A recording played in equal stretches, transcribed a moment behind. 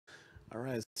All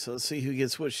right, so let's see who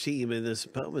gets which team in this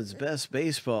Bowman's Best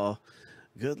Baseball.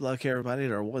 Good luck, everybody,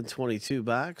 in our 122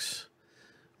 box.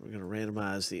 We're going to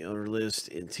randomize the owner list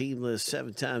and team list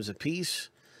 7 times apiece.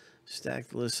 Stack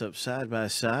the lists up side by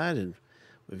side, and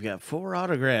we've got 4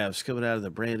 autographs coming out of the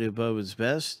brand new Bowman's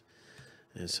Best.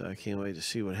 And so I can't wait to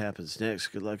see what happens next.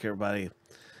 Good luck, everybody.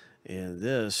 And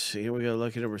this, here we go,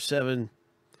 lucky number 7.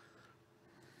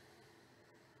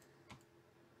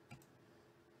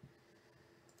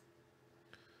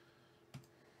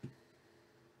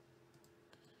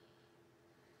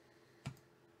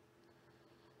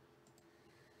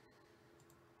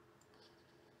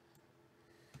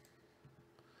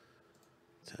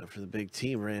 Time for the big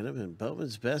team random and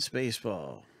Bowman's Best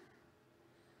Baseball.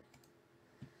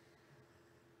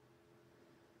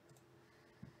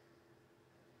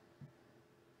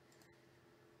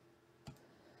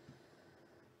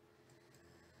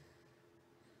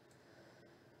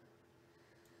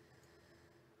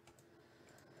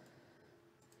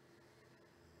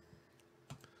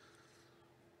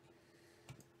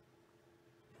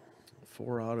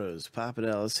 Four autos popping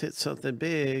out. Let's hit something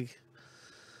big.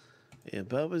 And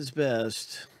Bowman's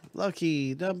Best,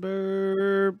 lucky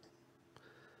number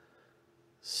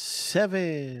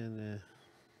 7.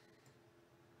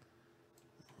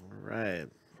 All right.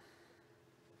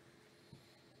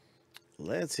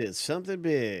 Let's hit something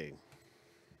big.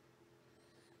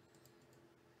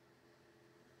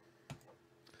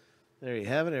 There you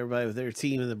have it, everybody with their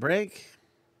team in the break.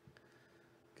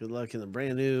 Good luck in the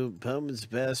brand new Bowman's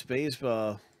Best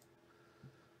Baseball.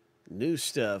 New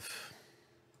stuff.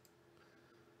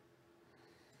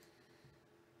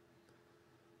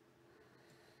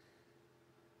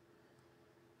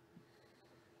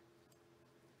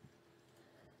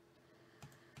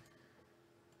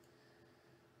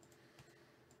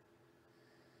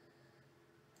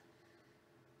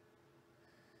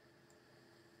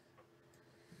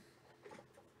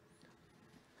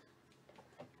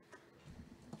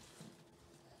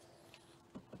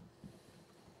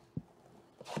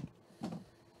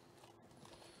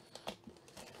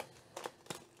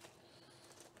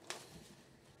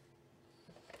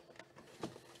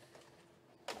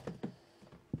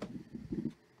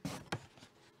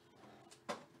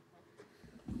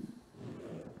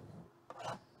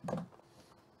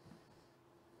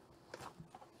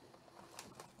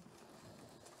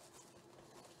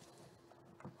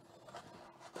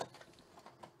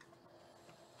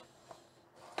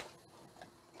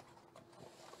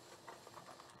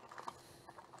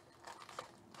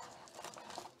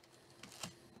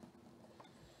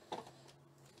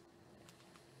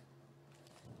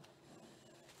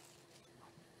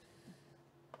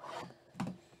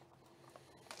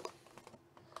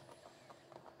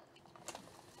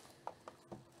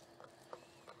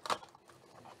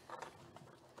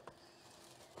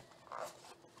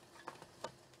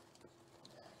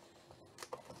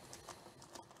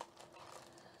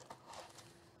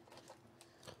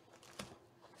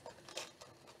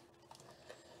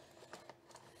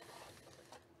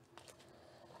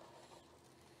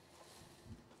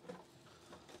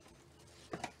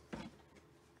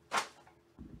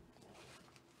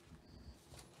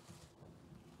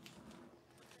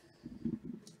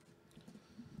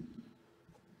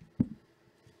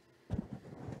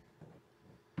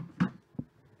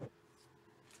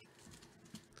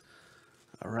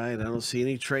 All right, I don't see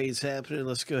any trades happening.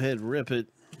 Let's go ahead and rip it.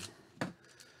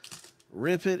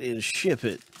 Rip it and ship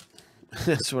it.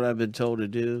 That's what I've been told to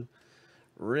do.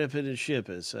 Rip it and ship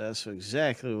it. So that's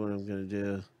exactly what I'm going to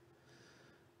do.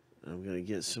 I'm going to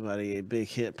get somebody a big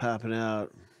hit popping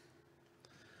out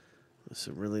with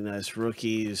some really nice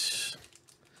rookies.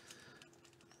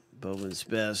 Bowman's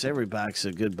Best. Every box is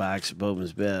a good box of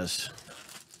Bowman's Best.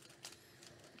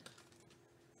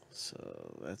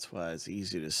 So that's why it's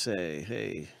easy to say,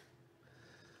 hey,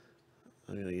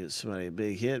 I'm going to get somebody a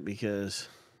big hit because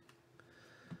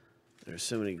there's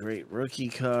so many great rookie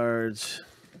cards.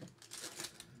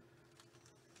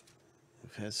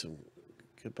 We've had some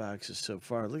good boxes so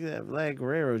far. Look at that Vlad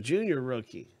Guerrero Jr.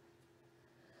 rookie.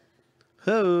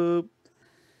 Hope.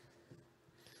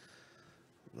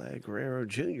 Vlad Guerrero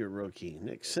Jr. rookie.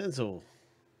 Nick Senzel.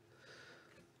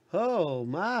 Oh,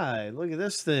 my. Look at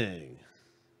this thing.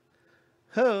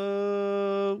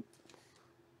 Oh,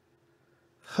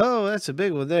 that's a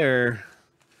big one there.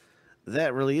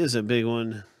 That really is a big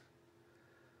one.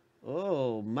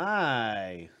 Oh,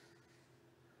 my.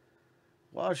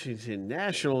 Washington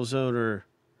Nationals owner,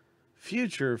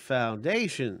 Future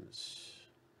Foundations.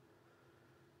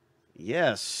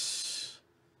 Yes.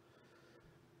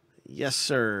 Yes,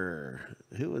 sir.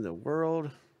 Who in the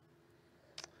world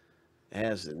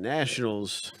has the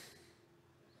Nationals?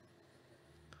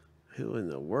 Who in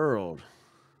the world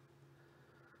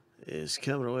is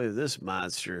coming away with this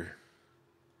monster?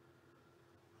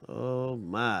 Oh,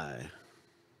 my.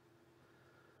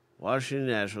 Washington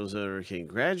Nationals owner,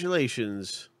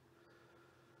 congratulations.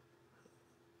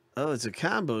 Oh, it's a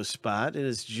combo spot, and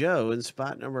it's Joe in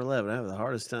spot number 11. I have the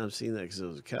hardest time seeing that because it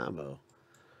was a combo.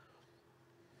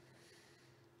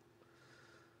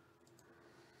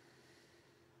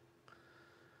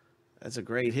 That's a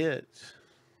great hit.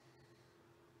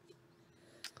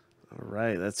 All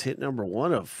right, that's hit number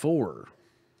 1 of 4.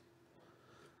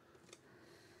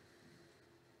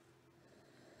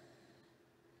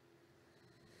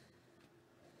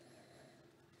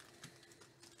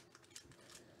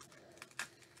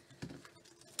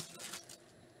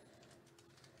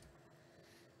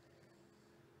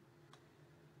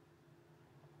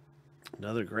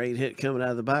 Another great hit coming out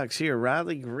of the box here.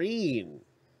 Riley Green,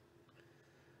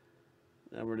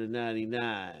 number to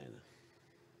 99.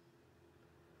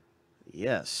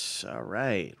 Yes, all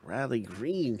right. Riley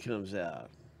Green comes out.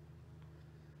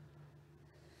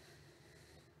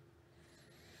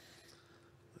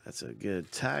 That's a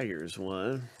good Tigers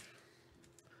one.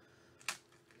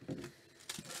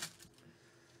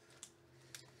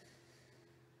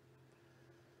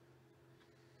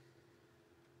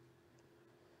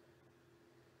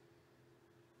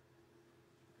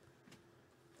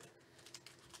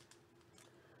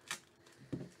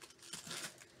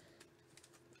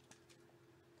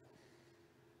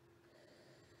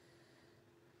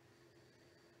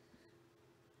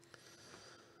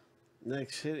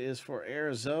 Next hit is for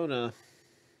Arizona.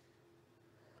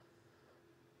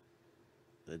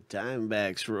 The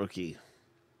Diamondbacks rookie.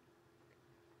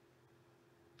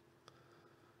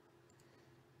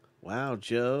 Wow,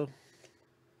 Joe.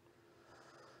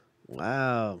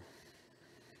 Wow.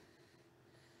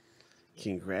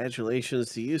 Congratulations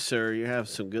to you, sir. You have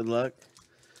some good luck.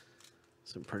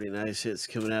 Some pretty nice hits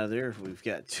coming out of there. We've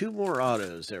got 2 more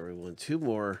autos, everyone. 2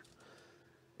 more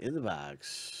in the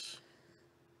box.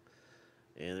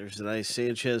 And there's a nice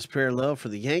Sanchez parallel for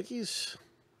the Yankees.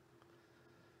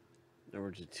 Number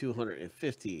to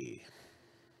 250.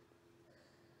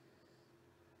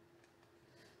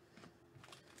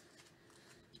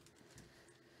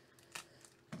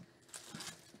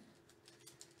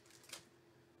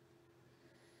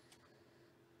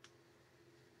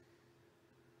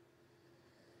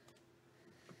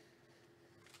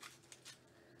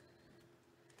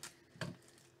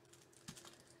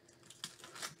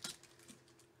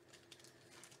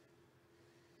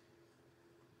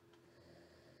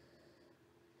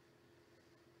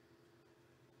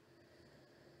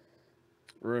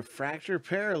 Refractor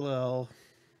parallel.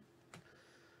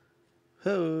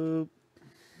 Hope.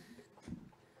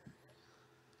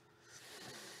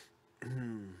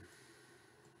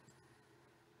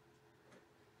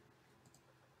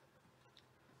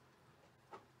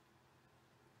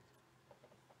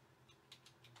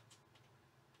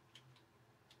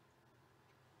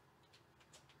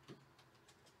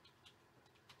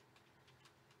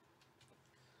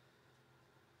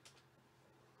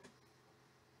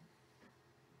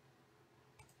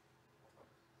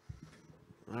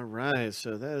 All right,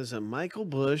 so that is a Michael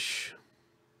Busch.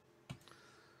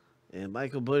 And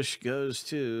Michael Busch goes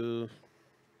to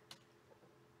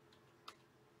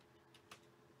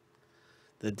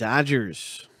the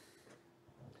Dodgers.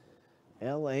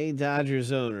 LA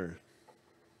Dodgers owner.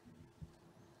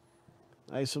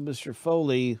 Nice one, Mr.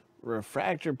 Foley.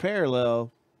 Refractor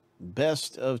parallel.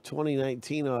 Best of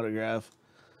 2019 autograph.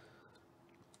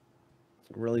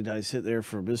 Really nice hit there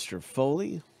for Mr.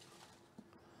 Foley.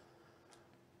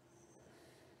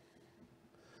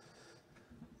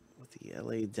 With the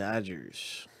LA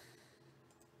Dodgers.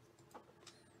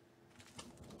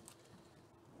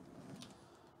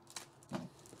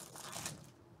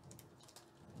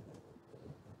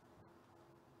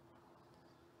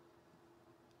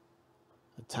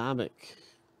 Atomic.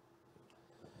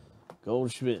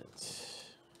 Goldschmidt.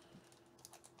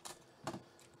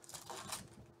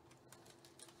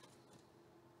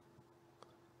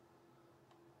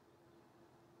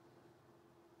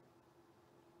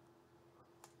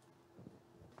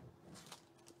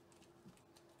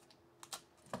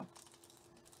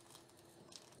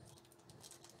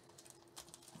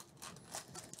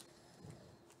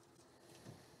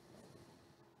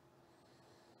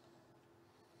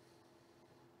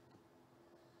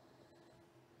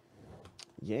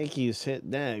 Yankees hit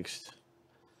next.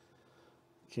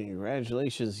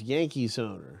 Congratulations, Yankees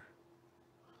owner.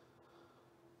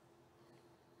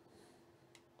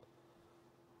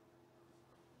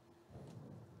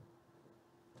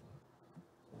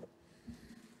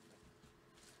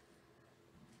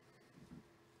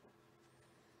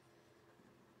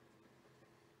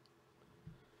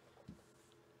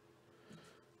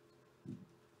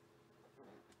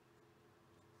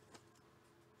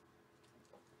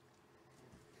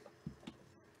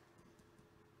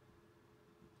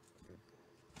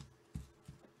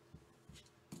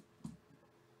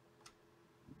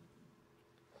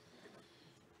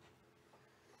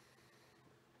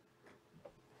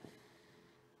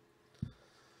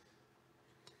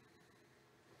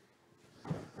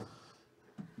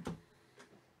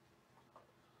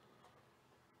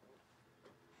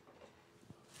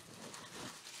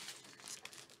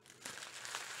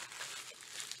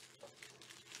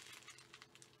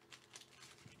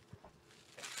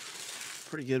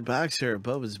 Pretty good box here at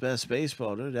Bowman's Best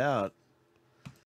Baseball, no doubt.